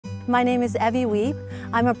My name is Evy Wiebe.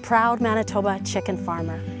 I'm a proud Manitoba chicken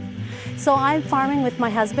farmer. So I'm farming with my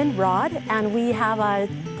husband, Rod, and we have a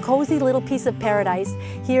cozy little piece of paradise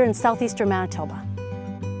here in southeastern Manitoba.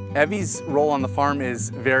 Evy's role on the farm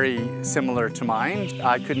is very similar to mine.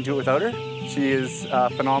 I couldn't do it without her. She is a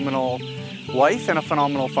phenomenal wife and a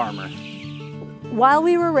phenomenal farmer. While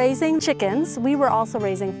we were raising chickens, we were also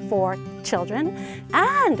raising 4 children,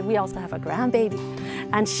 and we also have a grandbaby.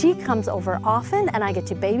 And she comes over often, and I get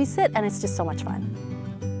to babysit, and it's just so much fun.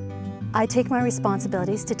 I take my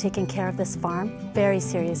responsibilities to taking care of this farm very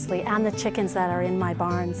seriously, and the chickens that are in my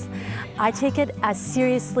barns. I take it as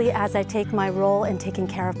seriously as I take my role in taking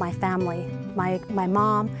care of my family, my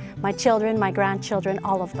mom, my children, my grandchildren,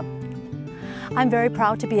 all of them. I'm very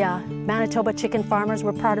proud to be a Manitoba chicken farmers.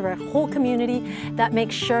 We're part of a whole community that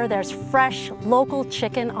makes sure there's fresh, local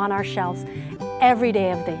chicken on our shelves every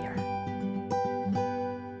day of the year.